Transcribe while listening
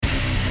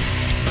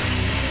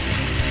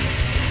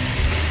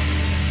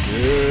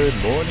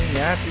Good morning,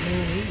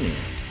 afternoon, evening.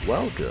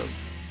 Welcome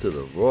to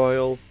the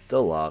Royal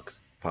Deluxe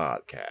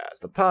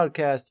Podcast. A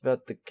podcast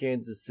about the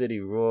Kansas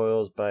City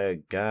Royals by a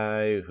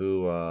guy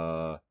who,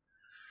 I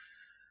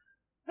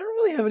don't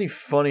really have any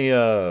funny,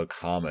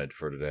 comment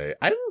for today.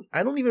 I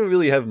don't even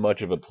really have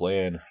much of a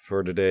plan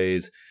for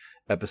today's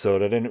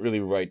episode. I didn't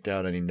really write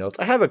down any notes.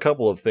 I have a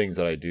couple of things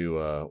that I do,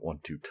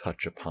 want to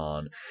touch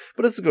upon,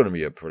 but it's going to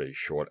be a pretty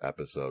short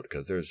episode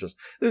because there's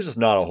just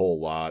not a whole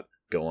lot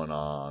going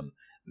on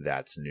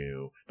that's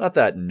new. Not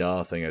that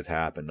nothing has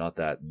happened, not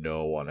that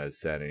no one has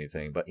said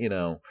anything, but, we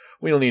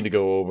don't need to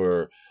go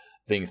over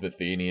things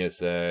Matheny has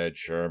said,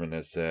 Sherman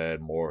has said,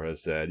 Moore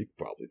has said. You can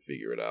probably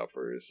figure it out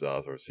for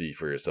yourselves or see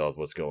for yourselves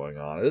what's going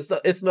on.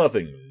 It's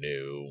nothing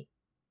new,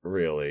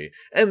 really.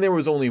 And there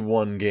was only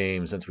one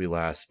game since we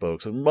last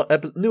spoke, so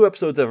new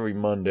episodes every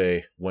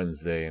Monday,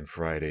 Wednesday, and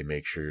Friday.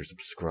 Make sure you're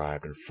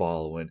subscribed and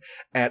following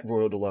at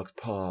Royal Deluxe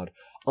Pod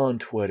on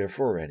Twitter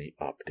for any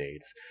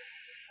updates.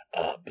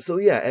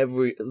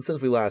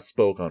 Since we last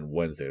spoke on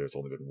Wednesday, there's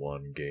only been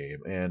one game,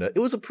 and it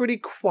was a pretty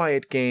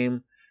quiet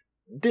game.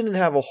 Didn't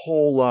have a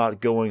whole lot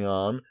going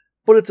on,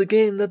 but it's a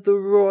game that the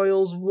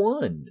Royals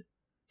won.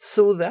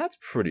 So that's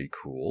pretty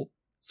cool.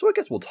 So I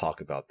guess we'll talk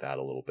about that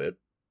a little bit.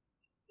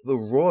 The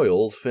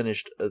Royals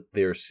finished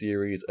their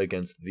series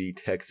against the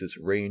Texas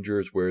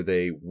Rangers, where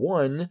they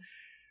won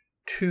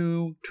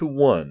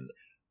 2-1.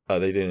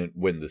 They didn't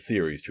win the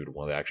series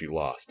 2-1. They actually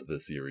lost the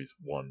series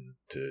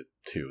 1-2.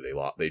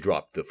 They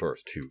dropped the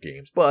first two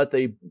games, but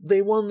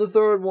they won the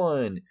third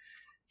one.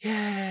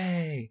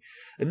 Yay!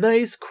 A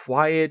nice,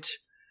 quiet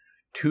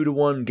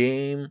 2-1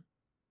 game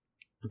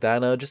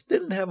that just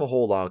didn't have a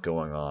whole lot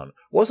going on.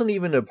 Wasn't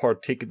even a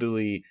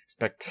particularly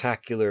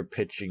spectacular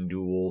pitching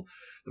duel.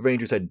 The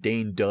Rangers had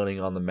Dane Dunning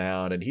on the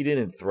mound, and he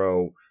didn't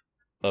throw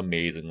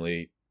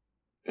amazingly.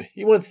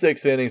 He went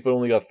 6 innings, but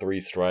only got 3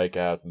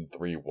 strikeouts and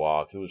 3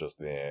 walks. It was just,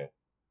 it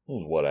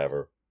was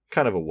whatever.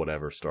 Kind of a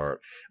whatever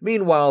start.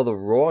 Meanwhile, the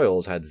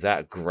Royals had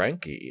Zack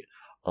Greinke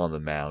on the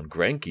mound.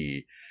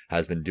 Greinke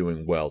has been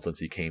doing well since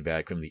he came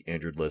back from the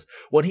injured list.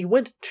 When he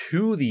went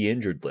to the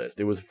injured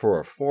list, it was for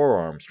a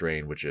forearm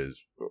strain, which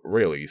is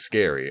really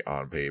scary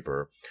on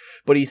paper.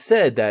 But he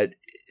said that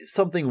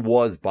something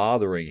was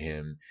bothering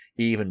him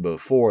even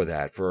before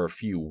that for a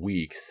few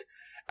weeks.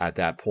 At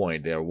that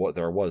point, there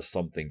was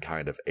something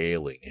kind of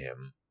ailing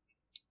him,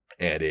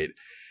 and it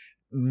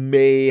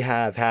may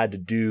have had to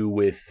do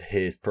with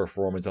his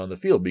performance on the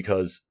field,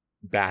 because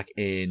back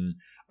in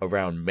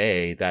around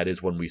May, that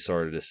is when we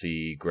started to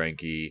see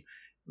Greinke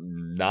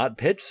not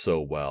pitch so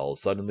well.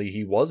 Suddenly,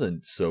 he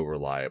wasn't so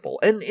reliable,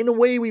 and in a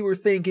way, we were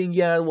thinking,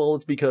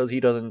 it's because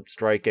he doesn't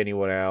strike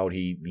anyone out.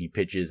 He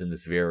pitches in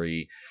this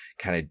very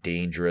kind of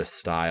dangerous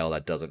style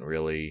that doesn't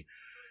really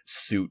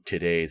suit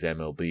today's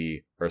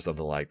MLB or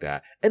something like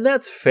that. And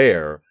that's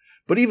fair,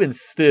 but even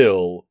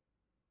still,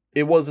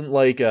 it wasn't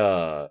like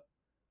the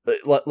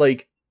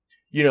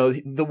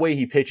way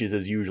he pitches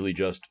is usually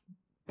just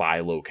by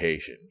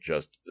location,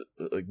 just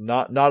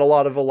not a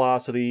lot of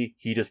velocity.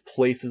 He just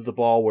places the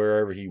ball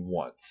wherever he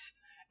wants,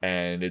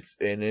 and it's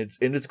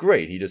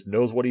great. He just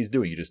knows what he's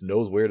doing. He just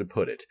knows where to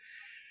put it.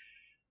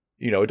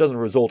 It doesn't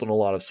result in a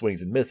lot of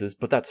swings and misses,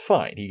 but that's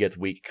fine. He gets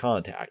weak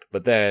contact.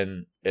 But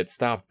then it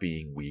stopped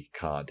being weak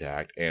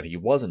contact, and he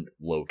wasn't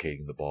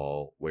locating the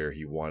ball where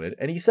he wanted,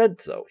 and he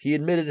said so. He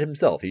admitted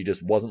himself. He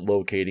just wasn't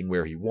locating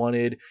where he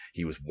wanted.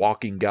 He was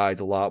walking guys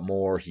a lot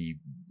more. He,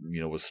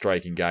 was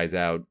striking guys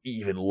out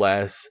even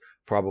less,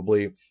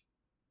 probably.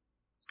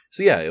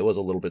 So it was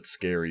a little bit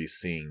scary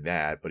seeing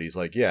that, but he's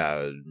like,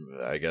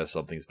 I guess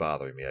something's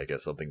bothering me. I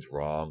guess something's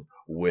wrong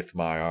with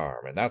my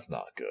arm, and that's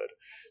not good.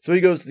 So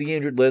he goes to the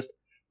injured list,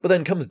 but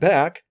then comes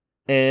back,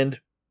 and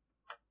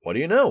what do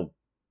you know?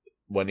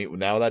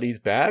 Now that he's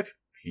back,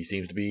 he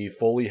seems to be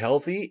fully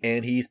healthy,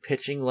 and he's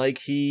pitching like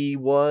he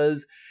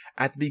was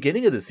at the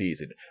beginning of the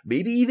season.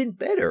 Maybe even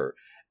better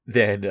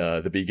than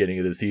the beginning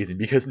of the season,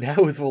 because now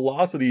his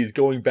velocity is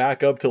going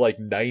back up to like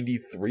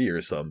 93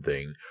 or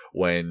something,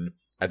 when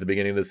at the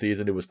beginning of the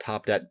season it was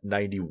topped at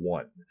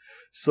 91.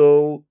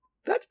 So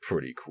that's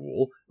pretty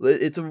cool.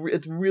 It's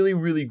really,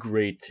 really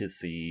great to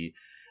see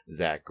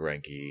Zack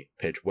Greinke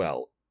pitch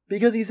well,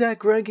 because he's Zack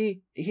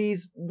Greinke.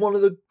 He's one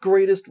of the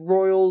greatest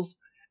Royals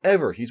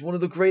ever. He's one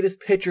of the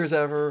greatest pitchers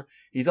ever.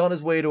 He's on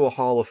his way to a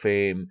Hall of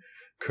Fame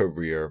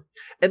career,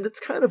 and that's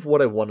kind of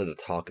what I wanted to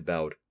talk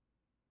about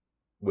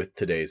with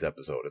today's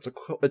episode. It's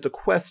a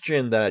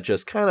question that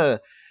just kind of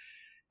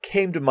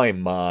came to my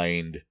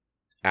mind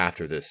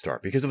after this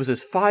start, because it was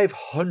his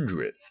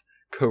 500th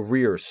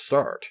career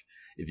start,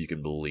 if you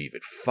can believe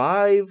it.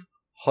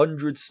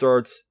 500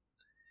 starts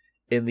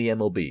in the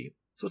MLB.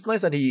 So it's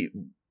nice that he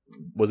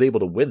was able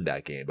to win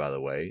that game, by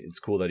the way. It's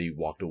cool that he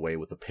walked away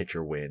with a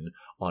pitcher win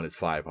on his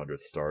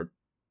 500th start.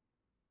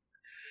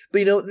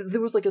 But,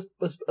 there was like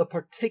a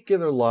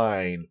particular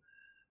line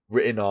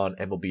written on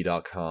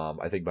MLB.com,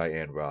 I think by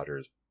Ann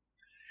Rodgers.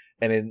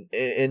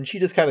 And she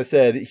just kind of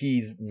said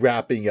he's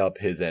wrapping up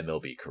his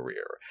MLB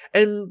career.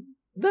 And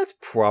that's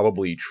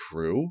probably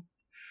true.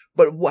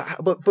 But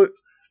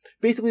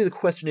basically the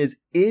question is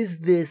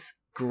this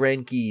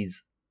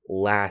Greinke's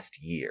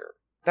last year?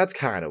 That's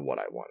kind of what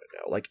I want to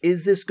know. Like,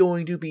 is this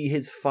going to be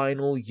his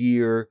final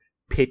year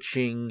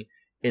pitching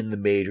in the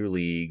major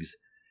leagues?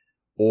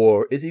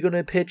 Or is he going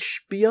to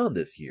pitch beyond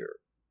this year?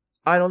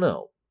 I don't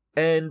know.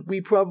 And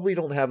we probably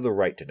don't have the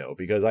right to know,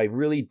 because I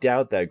really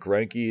doubt that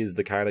Greinke is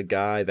the kind of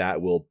guy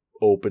that will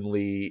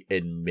openly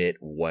admit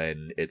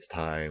when it's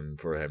time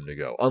for him to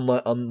go.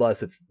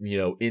 Unless it's,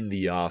 in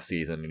the off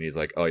season and he's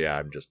like, oh yeah,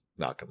 I'm just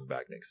not coming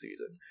back next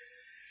season.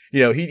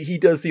 He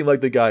does seem like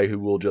the guy who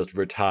will just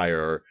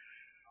retire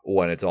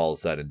when it's all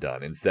said and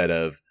done, instead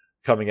of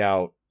coming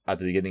out at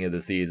the beginning of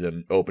the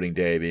season, opening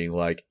day, being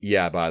like,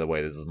 yeah, by the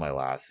way, this is my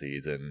last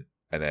season.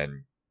 And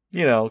then,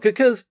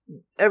 because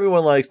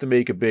everyone likes to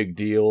make a big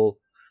deal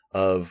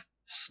of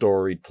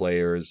storied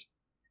players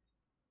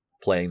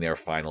playing their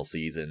final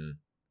season,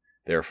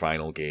 their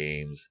final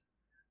games,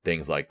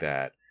 things like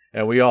that.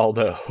 And we all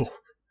know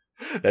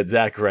that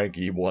Zack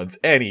Greinke wants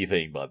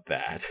anything but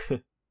that.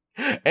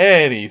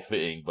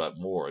 Anything but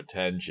more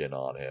attention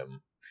on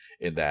him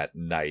in that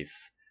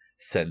nice,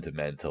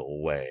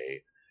 sentimental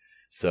way.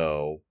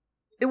 So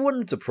it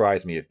wouldn't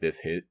surprise me if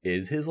this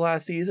is his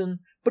last season,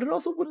 but it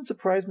also wouldn't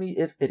surprise me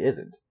if it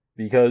isn't,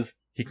 because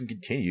he can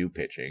continue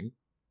pitching.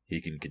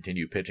 He can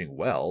continue pitching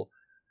well.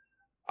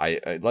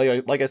 Like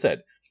I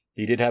said,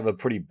 he did have a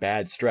pretty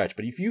bad stretch,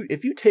 but if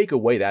you take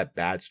away that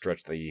bad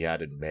stretch that he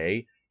had in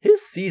May,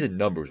 his season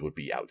numbers would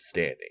be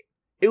outstanding.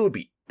 It would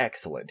be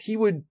excellent. He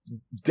would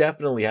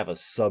definitely have a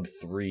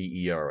sub-3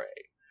 ERA.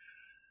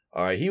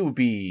 All right, he would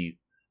be,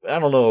 I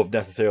don't know if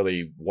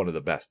necessarily one of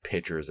the best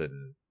pitchers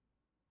in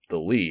the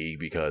league,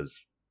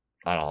 because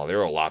I don't know,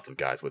 there are lots of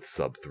guys with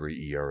sub-3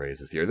 ERAs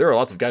this year. There are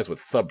lots of guys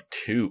with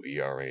sub-2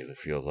 ERAs, it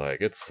feels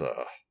like. It's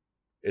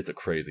a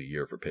crazy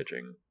year for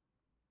pitching.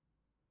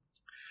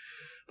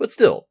 But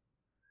still,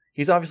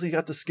 he's obviously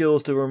got the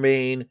skills to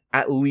remain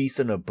at least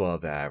an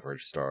above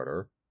average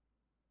starter.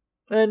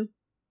 And,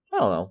 I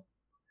don't know,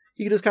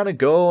 he can just kind of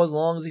go as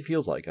long as he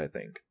feels like, I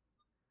think.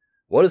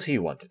 What does he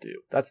want to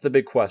do? That's the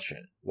big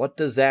question. What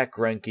does Zack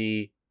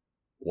Greinke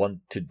want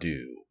to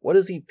do? What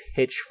does he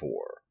pitch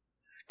for?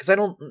 Because I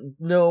don't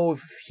know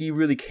if he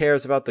really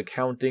cares about the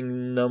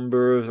counting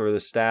numbers or the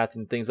stats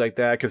and things like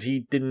that, because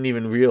he didn't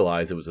even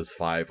realize it was his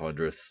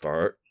 500th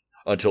start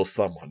until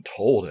someone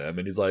told him,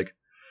 and he's like,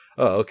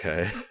 oh,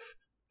 okay.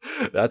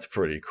 That's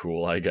pretty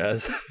cool, I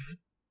guess.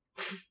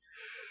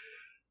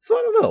 So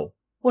I don't know.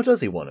 What does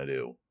he want to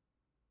do?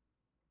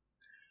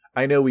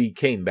 I know he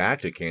came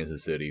back to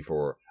Kansas City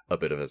for a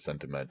bit of a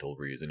sentimental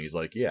reason. He's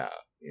like, yeah,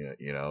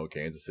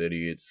 Kansas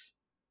City, it's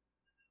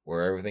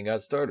where everything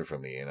got started for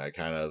me, and I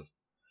kind of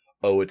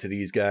owe it to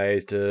these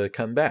guys to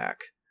come back.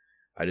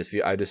 I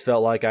just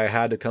felt like I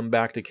had to come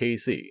back to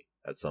KC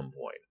at some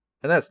point,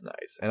 and that's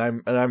nice.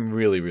 And I'm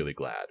really, really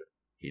glad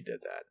he did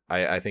that.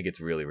 I think it's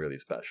really, really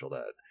special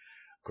that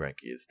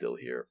Greinke is still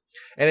here.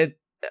 And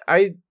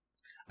I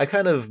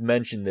kind of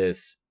mentioned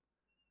this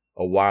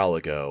a while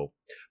ago,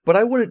 but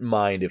I wouldn't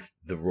mind if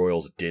the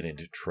Royals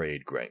didn't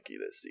trade Greinke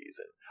this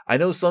season. I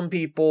know some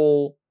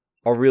people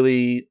are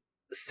really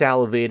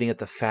salivating at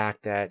the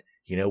fact that,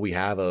 we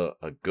have a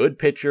good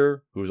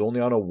pitcher who's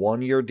only on a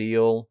 1-year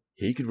deal.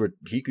 He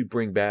could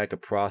bring back a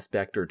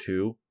prospect or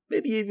two,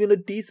 maybe even a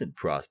decent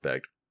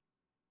prospect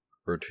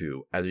or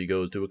two, as he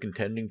goes to a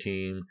contending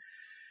team.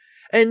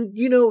 And,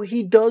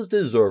 he does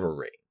deserve a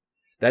ring.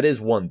 That is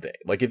one thing.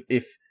 Like,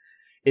 if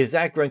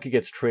Zack Greinke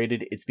gets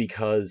traded, it's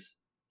because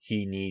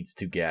he needs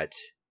to get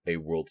a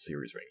World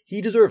Series ring.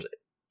 He deserves it.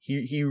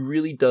 He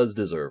really does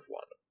deserve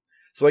one.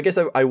 So I guess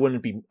I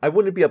wouldn't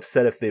be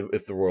upset if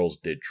the Royals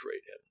did trade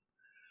him.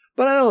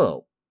 But I don't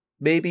know.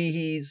 Maybe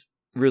he's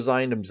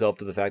resigned himself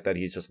to the fact that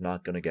he's just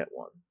not going to get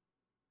one.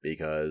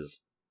 Because,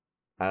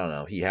 I don't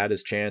know, he had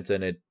his chance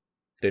and it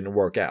didn't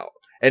work out.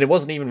 And it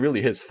wasn't even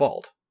really his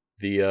fault.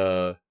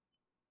 The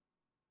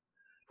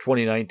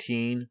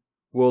 2019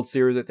 World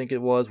Series, I think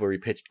it was, where he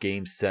pitched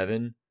Game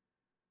 7.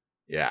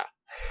 Yeah.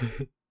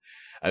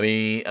 I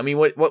mean,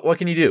 what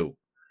can you do?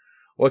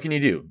 What can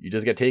you do? You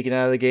just get taken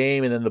out of the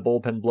game and then the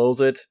bullpen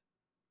blows it?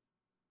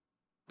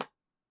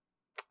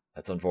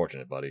 That's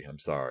unfortunate, buddy. I'm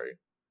sorry.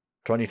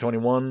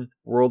 2021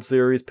 World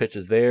Series,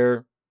 pitches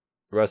there.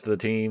 The rest of the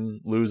team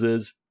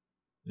loses.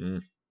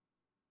 He's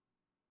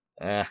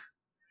had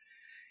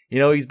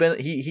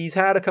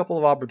a couple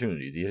of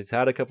opportunities. He's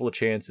had a couple of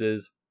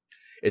chances.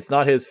 It's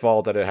not his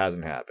fault that it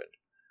hasn't happened.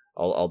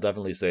 I'll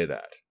definitely say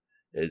that.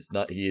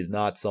 He is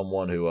not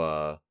someone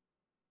who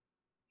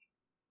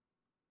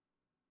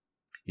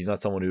he's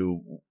not someone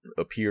who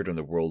appeared in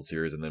the World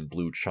Series and then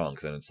blew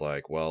chunks, and it's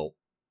like, well,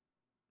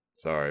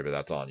 sorry, but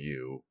that's on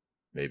you.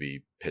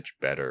 Maybe pitch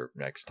better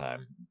next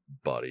time,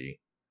 buddy.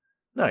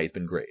 No, he's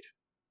been great.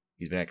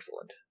 He's been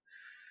excellent.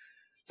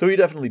 So he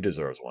definitely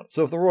deserves one.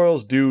 So if the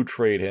Royals do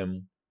trade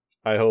him,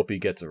 I hope he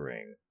gets a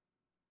ring.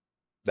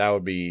 That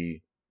would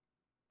be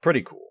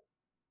pretty cool.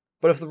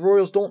 But if the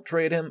Royals don't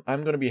trade him,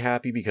 I'm going to be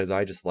happy, because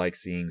I just like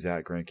seeing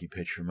Zack Greinke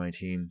pitch for my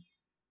team.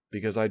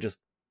 Because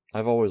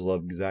I've always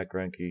loved Zack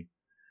Greinke.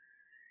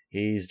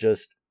 He's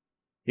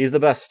the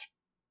best.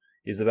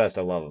 He's the best.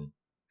 I love him.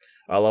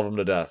 I love him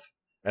to death.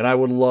 And I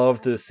would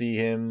love to see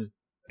him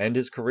end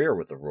his career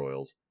with the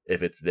Royals.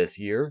 If it's this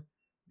year,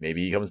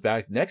 maybe he comes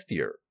back next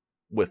year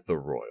with the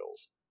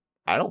Royals.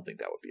 I don't think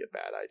that would be a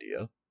bad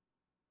idea.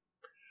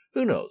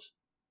 Who knows?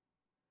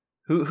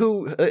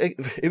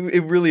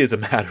 It really is a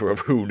matter of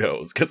who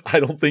knows, because I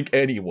don't think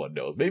anyone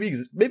knows. Maybe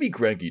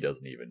Greinke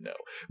doesn't even know.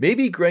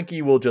 Maybe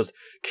Greinke will just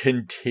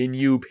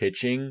continue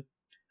pitching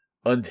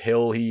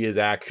until he is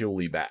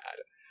actually bad.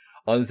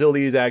 Until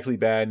he is actually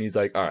bad and he's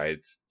like, all right,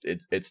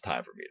 it's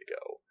time for me to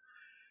go.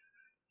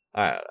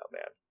 I don't know,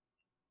 man.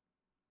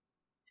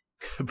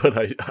 But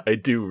I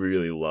do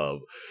really love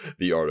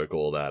the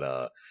article that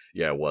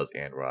it was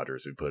Ann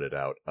Rodgers who put it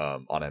out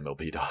on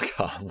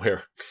MLB.com,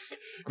 where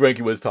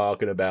Greinke was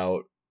talking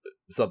about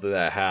something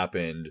that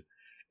happened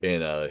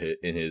in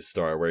his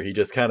start, where he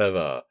just kind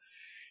of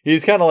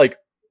like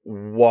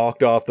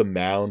walked off the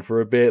mound for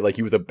a bit, like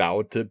he was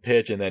about to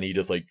pitch, and then he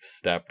just like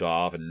stepped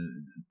off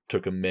and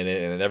took a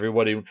minute, and then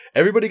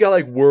everybody got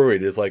like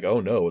worried. It's like, oh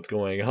no, what's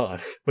going on?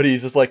 But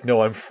he's just like,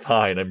 no, I'm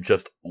fine. I'm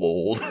just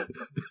old.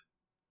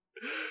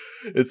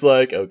 It's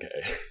like,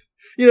 okay.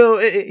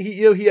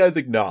 He has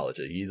acknowledged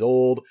it. He's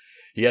old.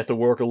 He has to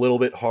work a little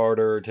bit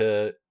harder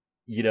to,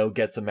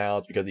 get some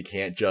outs because he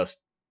can't just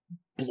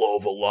blow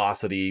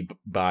velocity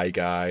by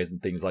guys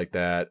and things like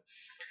that.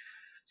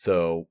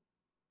 So,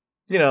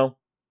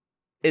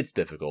 it's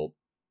difficult.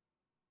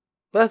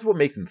 But that's what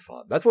makes him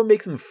fun. That's what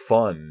makes him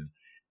fun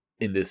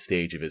in this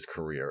stage of his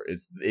career.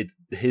 It's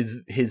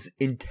his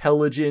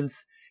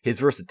intelligence,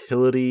 his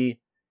versatility,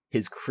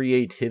 his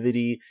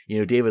creativity.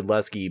 David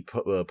Lesky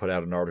put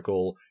out an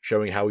article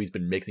showing how he's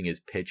been mixing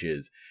his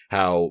pitches,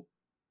 how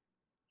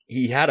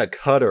he had a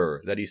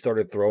cutter that he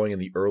started throwing in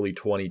the early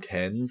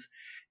 2010s,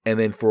 and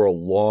then for a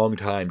long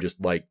time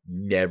just like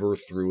never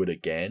threw it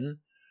again.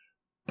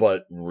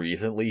 But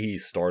recently he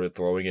started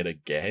throwing it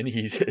again.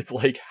 It's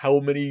like, how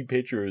many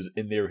pitchers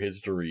in their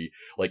history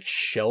like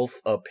shelf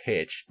a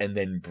pitch and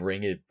then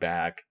bring it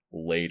back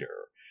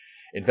later?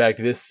 In fact,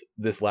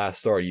 this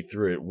last start, he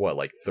threw it,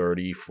 like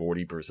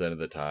 30-40% of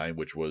the time,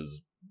 which was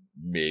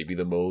maybe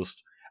the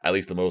most, at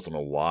least the most in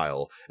a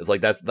while. It's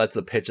like, that's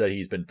a pitch that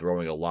he's been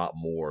throwing a lot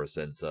more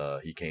since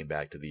he came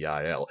back to the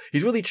IL.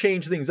 He's really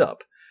changed things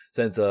up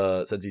since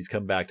he's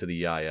come back to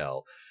the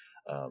IL.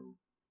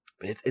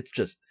 It's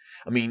just,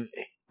 I mean,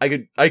 I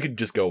could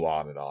just go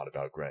on and on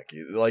about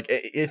Greinke. Like,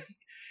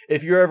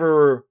 if you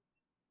ever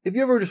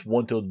just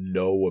want to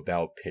know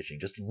about pitching,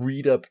 just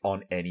read up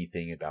on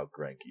anything about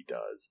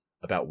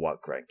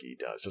what Greinke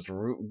does. Just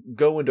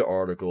go into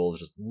articles,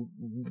 just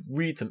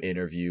read some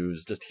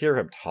interviews, just hear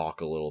him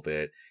talk a little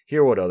bit,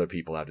 hear what other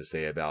people have to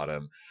say about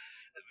him.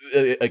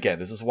 Again,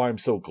 this is why I'm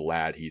so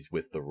glad he's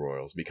with the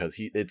Royals, because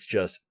it's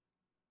just,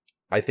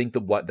 I think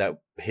that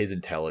his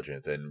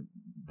intelligence and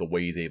the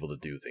way he's able to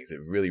do things,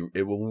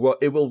 it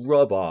will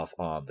rub off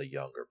on the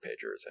younger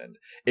pitchers, and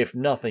if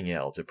nothing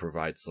else, it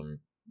provides some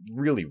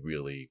really,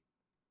 really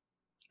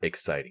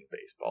exciting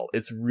baseball.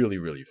 It's really,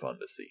 really fun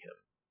to see him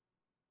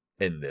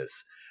in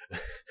this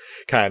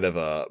kind of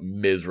a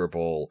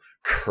miserable,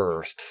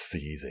 cursed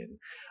season.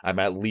 I'm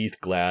at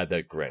least glad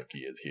that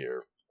Greinke is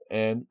here.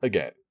 And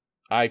again,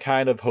 I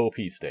kind of hope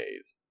he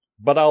stays,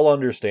 but I'll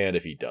understand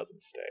if he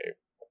doesn't stay.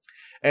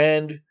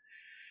 And,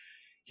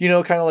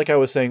 kind of like I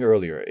was saying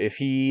earlier, if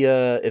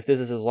this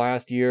is his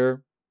last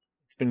year,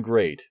 it's been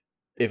great.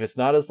 If it's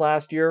not his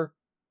last year,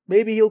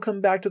 maybe he'll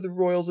come back to the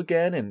Royals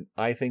again, and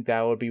I think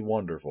that would be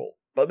wonderful.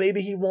 But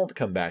maybe he won't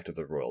come back to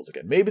the Royals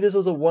again. Maybe this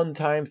was a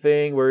one-time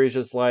thing where he's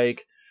just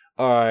like,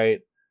 all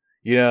right,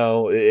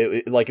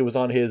 like it was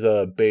on his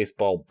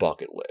baseball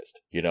bucket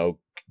list.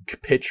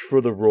 Pitch for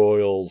the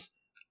Royals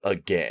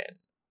again,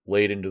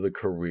 late into the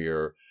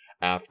career,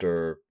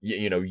 after,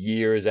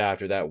 years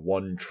after that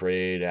one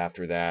trade,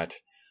 after that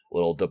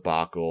little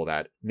debacle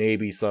that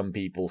maybe some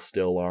people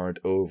still aren't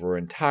over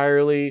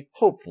entirely.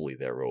 Hopefully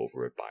they're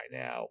over it by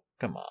now.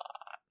 Come on.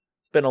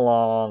 It's been a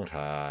long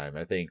time.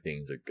 I think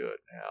things are good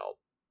now.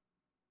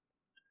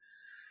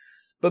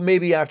 But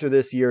maybe after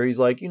this year, he's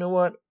like, you know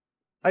what?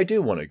 I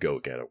do want to go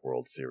get a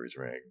World Series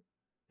ring.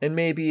 And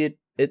maybe it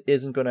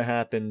isn't going to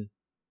happen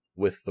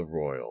with the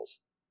Royals.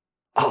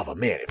 Oh, but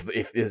man,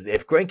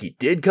 if Greinke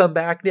did come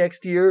back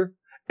next year,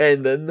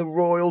 and then the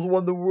Royals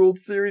won the World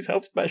Series,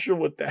 how special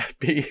would that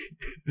be?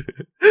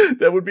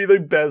 That would be the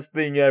best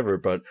thing ever,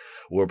 but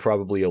we're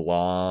probably a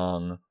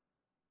long,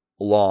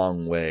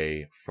 long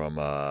way from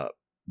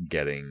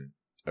getting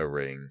a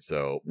ring.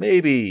 So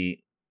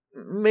maybe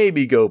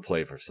go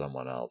play for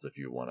someone else if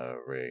you want a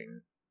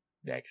ring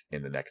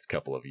in the next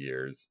couple of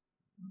years,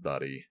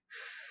 buddy.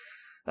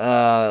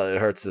 It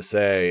hurts to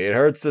say.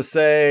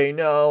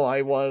 No,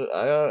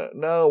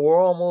 no,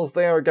 we're almost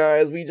there,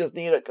 guys. We just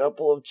need a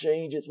couple of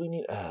changes.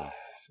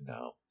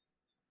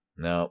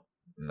 No.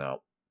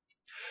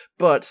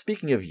 But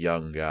speaking of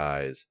young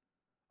guys,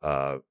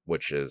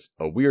 which is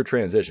a weird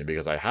transition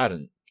because I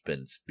hadn't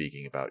been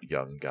speaking about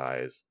young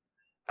guys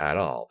at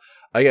all.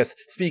 I guess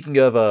speaking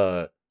of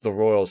the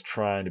Royals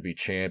trying to be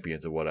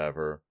champions or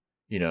whatever,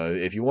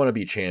 if you want to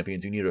be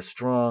champions, you need a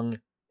strong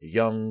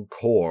young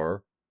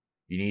core.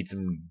 You need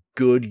some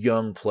good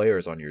young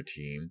players on your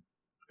team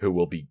who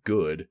will be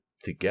good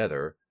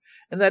together.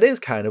 And that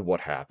is kind of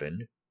what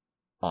happened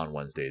on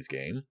Wednesday's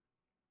game.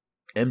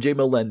 MJ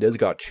Melendez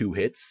got 2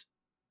 hits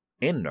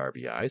and an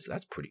RBI, so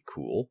that's pretty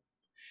cool.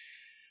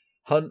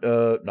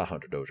 Not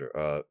Hunter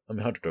Dozier.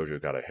 Hunter Dozier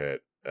got a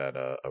hit at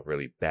a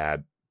really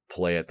bad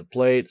play at the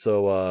plate,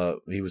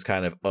 so he was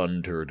kind of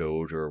under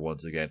Dozier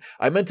once again.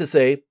 I meant to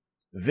say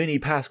Vinny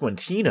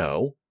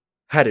Pasquantino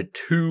had a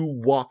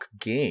 2-walk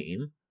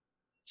game,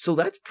 so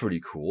that's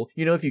pretty cool.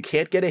 You know, if you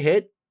can't get a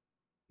hit,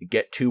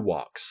 get 2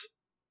 walks,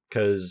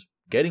 because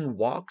getting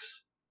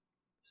walks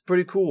is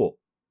pretty cool.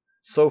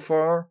 So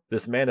far,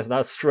 this man has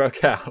not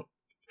struck out,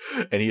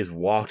 and he has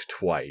walked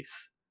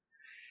twice.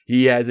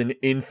 He has an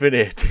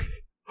infinite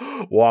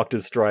walk to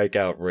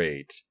strikeout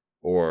rate,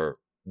 or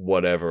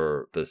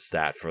whatever the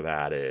stat for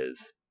that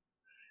is.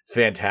 It's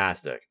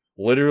fantastic.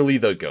 Literally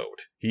the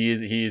GOAT. He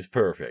is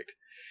perfect.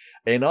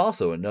 And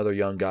also another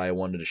young guy I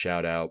wanted to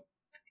shout out,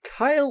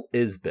 Kyle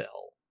Isbell,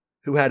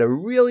 who had a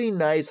really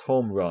nice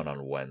home run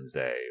on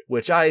Wednesday,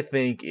 which I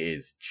think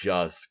is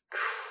just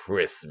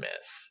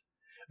Christmas.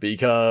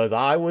 Because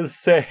I was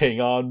saying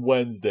on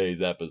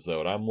Wednesday's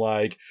episode, I'm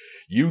like,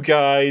 you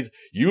guys,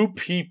 you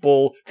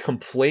people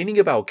complaining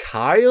about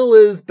Kyle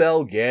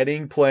Isbell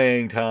getting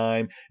playing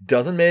time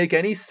doesn't make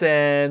any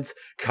sense.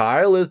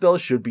 Kyle Isbell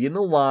should be in the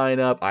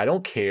lineup. I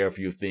don't care if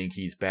you think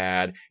he's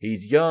bad.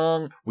 He's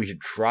young. We should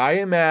try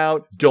him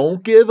out.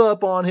 Don't give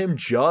up on him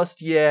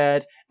just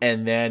yet.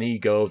 And then he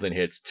goes and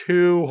hits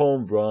 2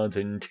 home runs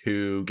in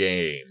 2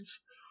 games.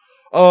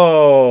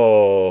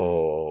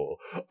 Oh,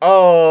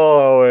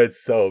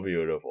 it's so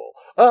beautiful.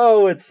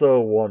 Oh, it's so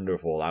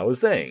wonderful. I was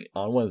saying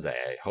on Wednesday,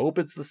 I hope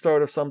it's the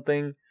start of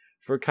something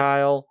for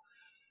Kyle.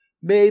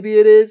 Maybe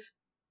it is.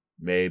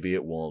 Maybe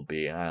it won't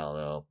be. I don't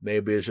know.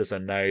 Maybe it's just a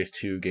nice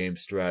 2-game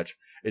stretch.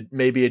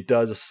 Maybe it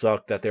does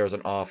suck that there's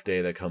an off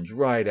day that comes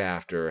right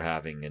after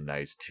having a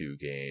nice 2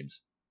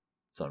 games.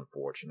 It's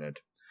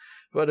unfortunate.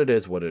 But it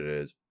is what it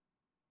is.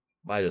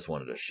 I just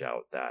wanted to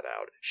shout that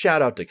out.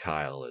 Shout out to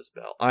Kyle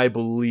Isbell. I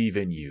believe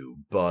in you,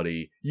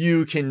 buddy.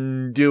 You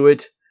can do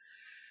it.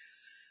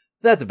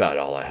 That's about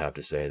all I have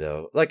to say,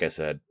 though. Like I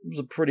said, it was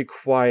a pretty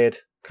quiet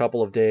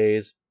couple of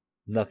days.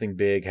 Nothing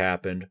big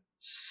happened.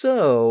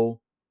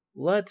 So,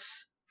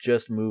 let's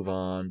just move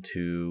on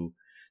to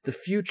the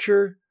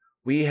future.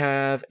 We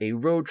have a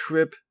road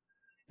trip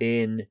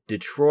in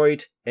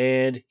Detroit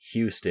and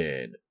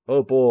Houston.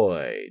 Oh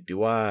boy,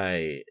 do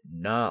I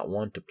not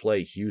want to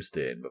play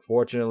Houston. But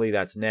fortunately,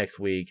 that's next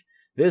week.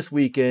 This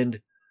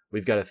weekend,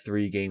 we've got a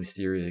 3-game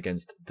series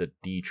against the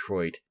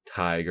Detroit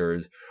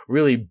Tigers,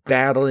 really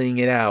battling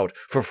it out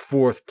for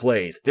 4th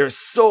place. There's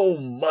so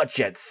much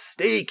at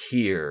stake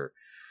here.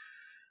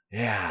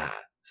 Yeah,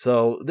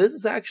 so this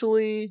is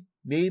actually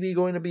maybe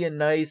going to be a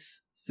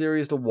nice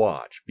series to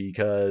watch,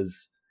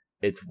 because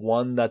it's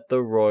one that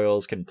the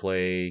Royals can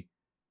play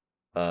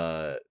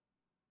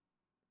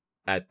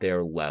at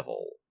their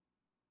level.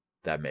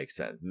 That makes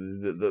sense.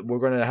 We're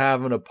going to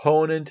have an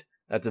opponent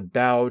that's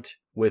about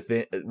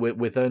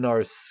within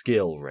our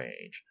skill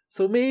range.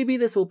 So maybe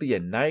this will be a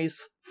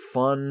nice,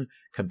 fun,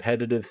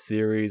 competitive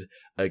series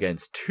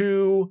against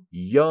 2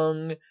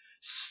 young,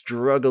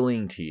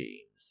 struggling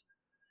teams.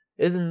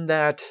 Isn't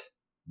that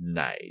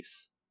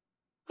nice?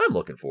 I'm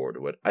looking forward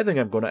to it. I think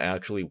I'm going to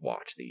actually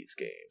watch these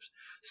games.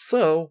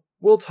 So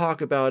we'll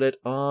talk about it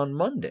on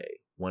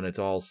Monday when it's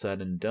all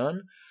said and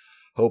done.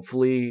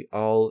 Hopefully,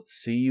 I'll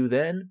see you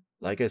then.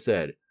 Like I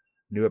said,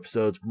 new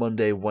episodes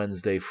Monday,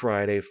 Wednesday,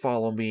 Friday.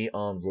 Follow me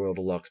on Royal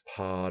Deluxe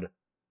Pod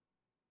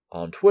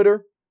on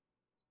Twitter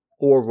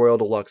or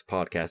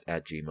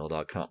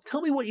RoyalDeluxePodcast@gmail.com. Tell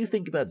me what you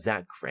think about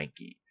Zack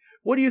Greinke.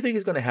 What do you think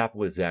is going to happen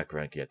with Zack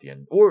Greinke at the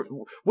end, or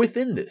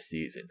within this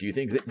season? Do you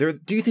think they're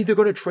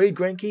going to trade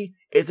Greinke?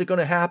 Is it going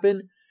to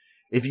happen?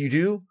 If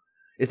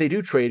they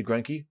do trade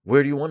Greinke,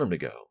 where do you want him to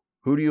go?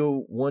 Who do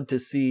you want to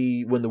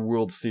see win the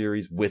World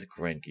Series with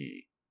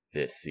Greinke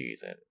this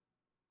season?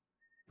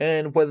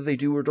 And whether they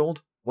do or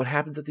don't, what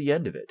happens at the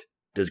end of it?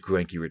 Does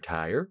Greinke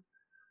retire?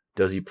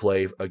 Does he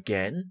play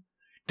again?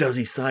 Does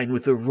he sign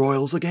with the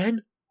Royals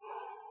again?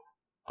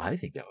 I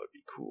think that would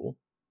be cool.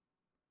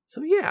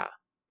 So yeah,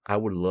 I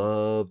would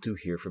love to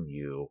hear from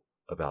you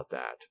about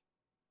that.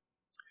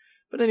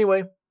 But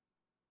anyway,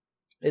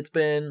 it's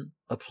been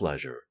a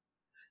pleasure.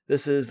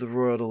 This is the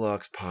Royal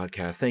Deluxe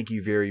Podcast. Thank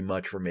you very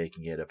much for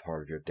making it a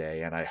part of your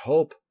day, and I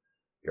hope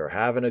you're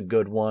having a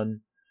good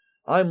one.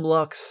 I'm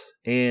Lux,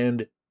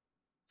 and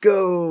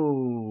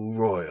go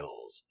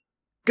Royals!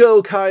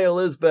 Go Kyle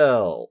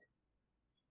Isbell!